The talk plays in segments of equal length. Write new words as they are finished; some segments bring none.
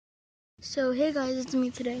So hey guys, it's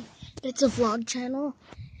me today. It's a vlog channel,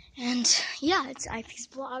 and yeah, it's Ivey's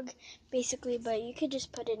vlog basically, but you could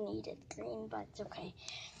just put it in Edith Green, but it's okay.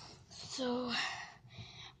 So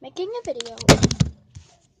making a video.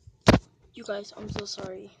 You guys, I'm so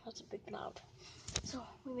sorry. That's a bit loud. So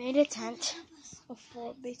we made a tent, a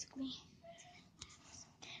fort basically.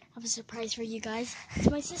 I have a surprise for you guys. It's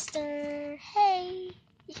my sister. Hey.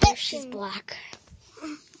 Yeah, she's black.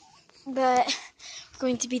 But we're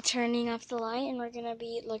going to be turning off the light, and we're gonna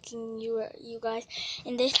be looking you guys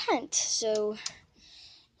in the tent. So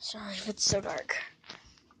sorry if it's so dark.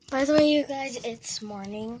 By the way, you guys, it's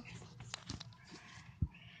morning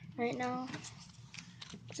right now.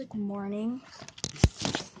 It's like morning.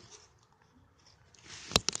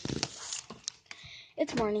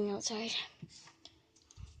 It's morning outside.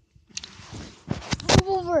 Move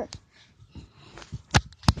over.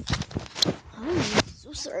 I'm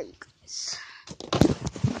so sorry, you guys.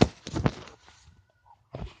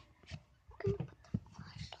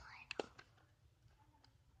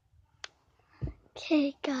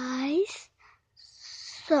 Okay, guys.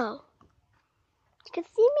 So you can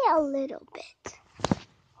see me a little bit.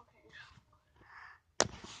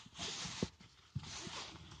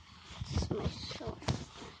 This is my show.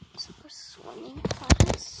 So we're swimming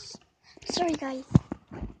class. Sorry, guys.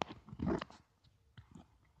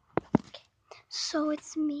 Okay. So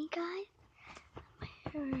it's me, guys.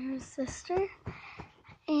 Her sister,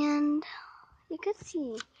 and you can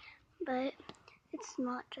see, but it's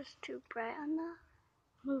not just too bright on the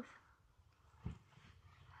move.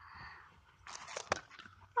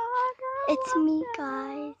 It's me,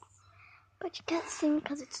 guys, but you can't see me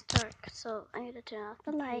because it's dark, so I'm gonna turn off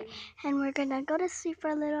the light, and we're gonna go to sleep for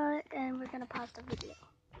a little, and we're gonna pause the video.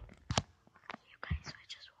 You guys, I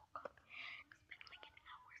just woke up. It's been like an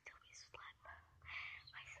hour till we slept.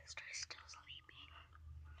 My sister is still sleeping.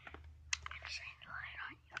 I'm gonna shine the light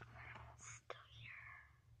on you. It's still here.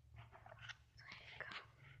 So here you go.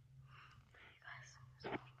 You guys, I'm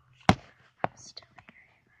still here, you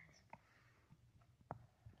guys.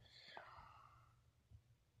 So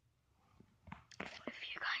if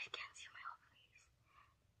you guys can't see my whole face,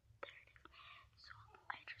 there it is. So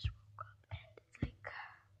I just woke up, and it's like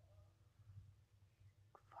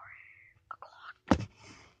 4 o'clock in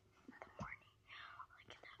the morning,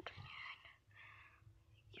 like in the afternoon.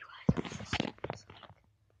 You guys, my sister is like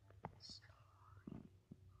so.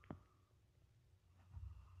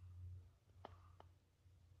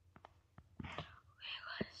 Okay,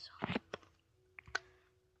 guys, so I'm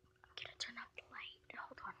gonna turn off the light.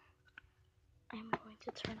 Hold on. I'm going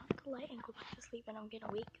to turn off the light and go back to sleep, and I'm gonna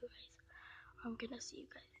wake you guys. I'm gonna see you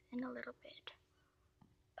guys in a little bit.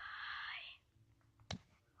 Bye.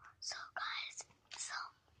 So guys,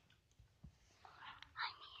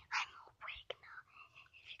 I'm awake now.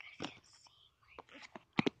 If you guys can see my face,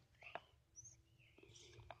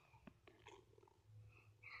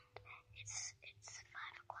 and it's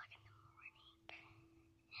 5 o'clock in the morning,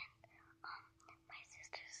 and my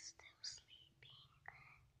sister's still sleeping,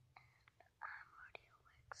 and I'm already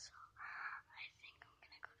awake. So I think I'm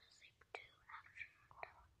gonna go to sleep too after I'm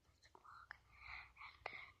done with this vlog, and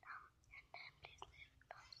then please leave a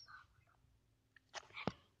thumbs up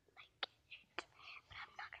and like it. But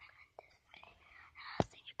I'm not gonna end this video, and I'll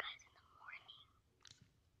see you guys in the morning.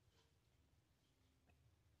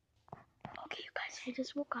 Okay, you guys, I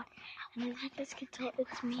just woke up, and as you guys can tell,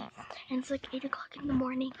 it's me, and it's like 8 o'clock in the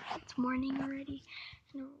morning. It's morning already,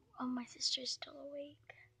 and my sister's still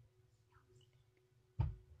awake. I'm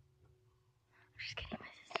just kidding,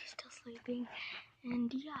 my sister's still sleeping,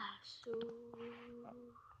 and yeah, so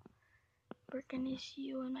we're gonna see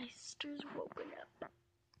you when my sister's woken up.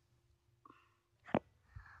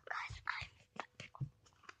 Guys, I'm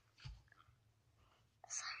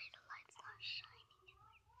sorry the light's not shining in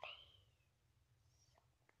my face.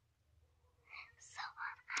 So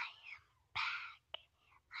I am back.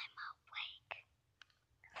 I'm awake.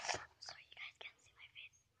 Sorry you guys can't see my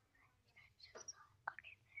face. You guys just saw it.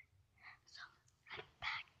 Okay, there. So I'm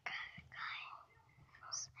back, guys, and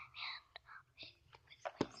with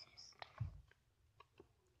my sister.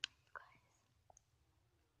 Guys,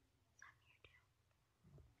 I'm here too.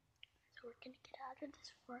 So we're gonna get out of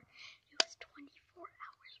this fort. It was 24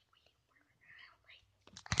 hours.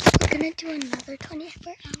 We're gonna do another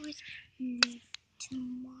 24 hours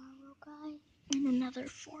tomorrow, guys, in another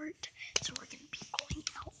fort. So we're gonna be going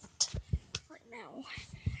out right now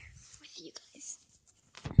with you guys.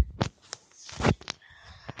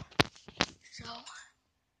 So,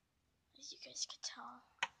 as you guys can tell,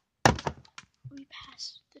 we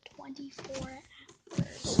passed the 24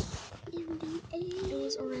 hours in the air. It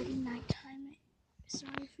was already nighttime.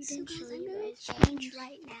 Sorry if We didn't show you guys change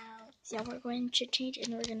right now. So yeah, we're going to change and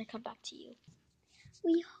we're going to come back to you.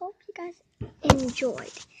 We hope you guys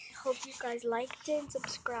enjoyed. Hope you guys liked it and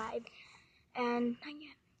subscribe and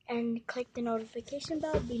click the notification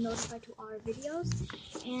bell, be notified to our videos,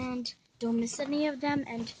 and don't miss any of them,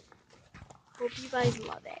 and hope you guys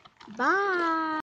love it. Bye!